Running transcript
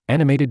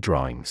Animated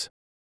drawings.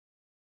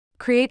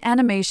 Create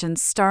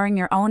animations starring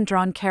your own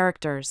drawn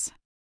characters.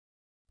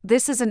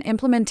 This is an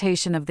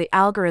implementation of the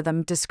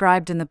algorithm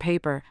described in the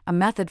paper, a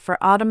method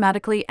for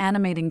automatically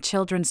animating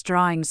children's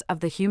drawings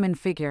of the human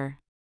figure.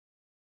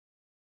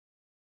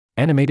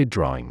 Animated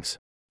drawings.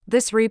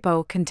 This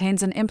repo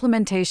contains an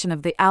implementation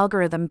of the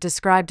algorithm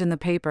described in the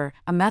paper,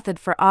 a method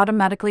for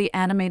automatically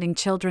animating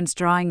children's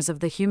drawings of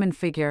the human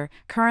figure,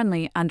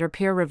 currently under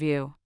peer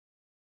review.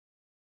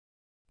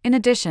 In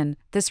addition,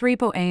 this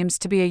repo aims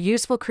to be a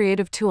useful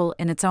creative tool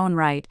in its own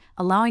right,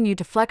 allowing you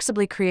to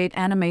flexibly create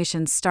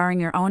animations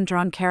starring your own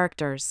drawn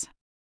characters.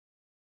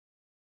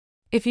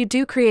 If you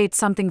do create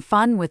something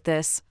fun with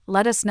this,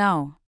 let us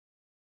know.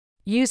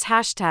 Use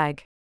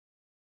hashtag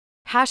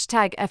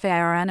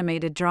 #FAIR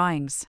animated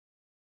drawings.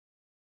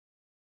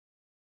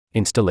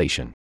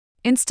 Installation.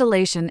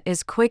 Installation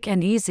is quick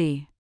and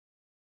easy.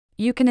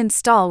 You can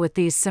install with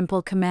these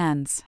simple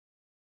commands.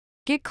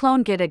 Git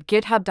clone git at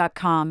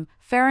github.com,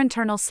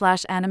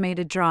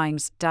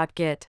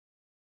 fairinternal/animateddrawings.git.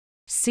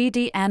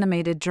 cd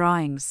animated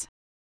drawings.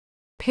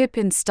 Pip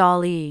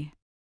install e.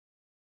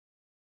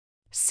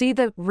 See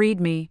the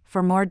README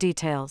for more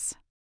details.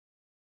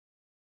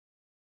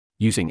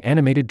 Using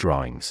animated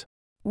drawings.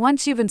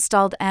 Once you've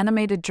installed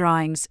animated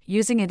drawings,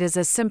 using it is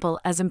as simple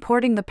as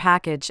importing the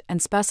package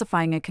and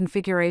specifying a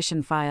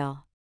configuration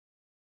file.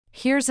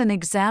 Here's an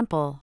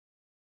example.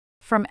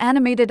 From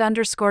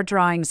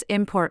animated_drawings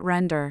import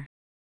render.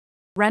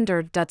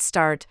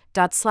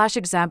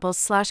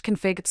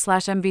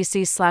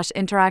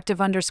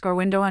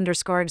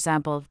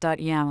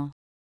 render.start.example/config/mvc/interactive_window_example.yaml.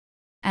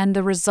 And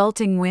the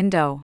resulting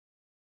window.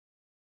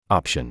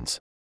 Options.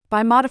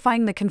 By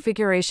modifying the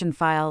configuration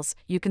files,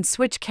 you can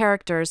switch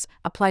characters,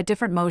 apply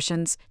different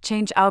motions,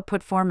 change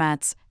output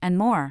formats, and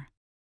more.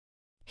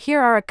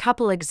 Here are a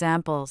couple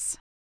examples.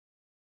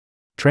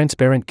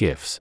 Transparent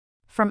GIFs.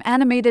 From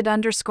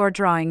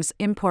animated_drawings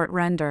import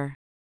render.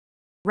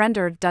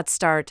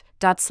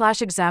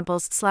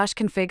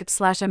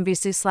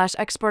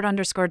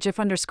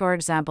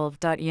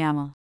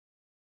 render.start.examples/config/mvc/export_gif_example.yaml.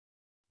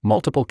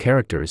 Multiple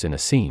characters in a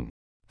scene.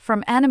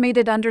 From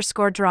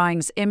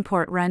animated_drawings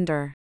import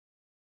render.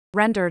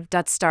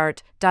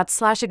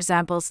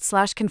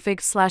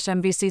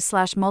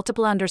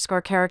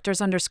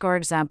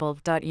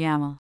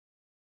 render.start.examples/config/mvc/multiple_characters_example.yaml.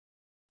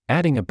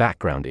 Adding a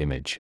background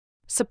image.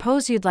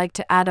 Suppose you'd like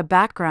to add a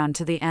background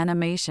to the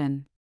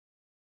animation.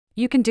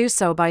 You can do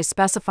so by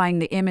specifying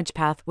the image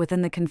path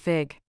within the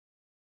config.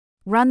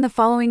 Run the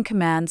following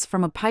commands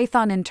from a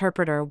Python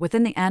interpreter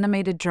within the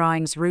animated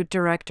drawings root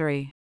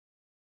directory.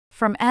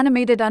 From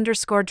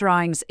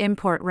animated_drawings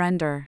import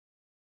render.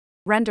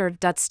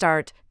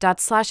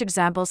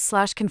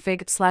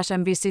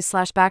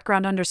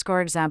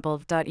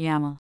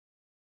 render.start.examples/config/mvc/background_example.yaml.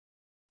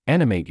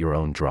 Animate your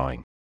own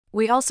drawing.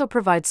 We also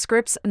provide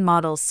scripts and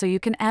models so you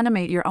can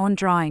animate your own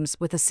drawings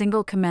with a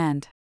single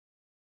command.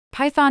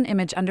 Python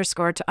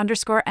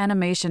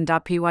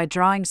image_to_animation.py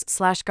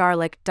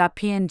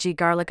drawings/garlic.png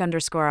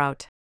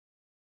garlic_out.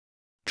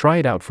 Try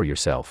it out for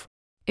yourself.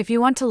 If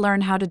you want to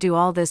learn how to do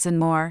all this and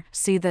more,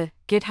 see the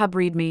GitHub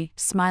README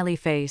smiley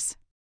face.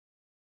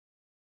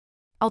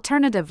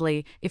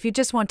 Alternatively, if you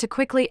just want to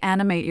quickly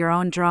animate your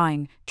own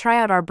drawing, try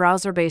out our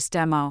browser-based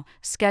demo,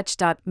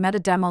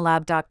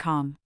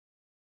 sketch.metademolab.com.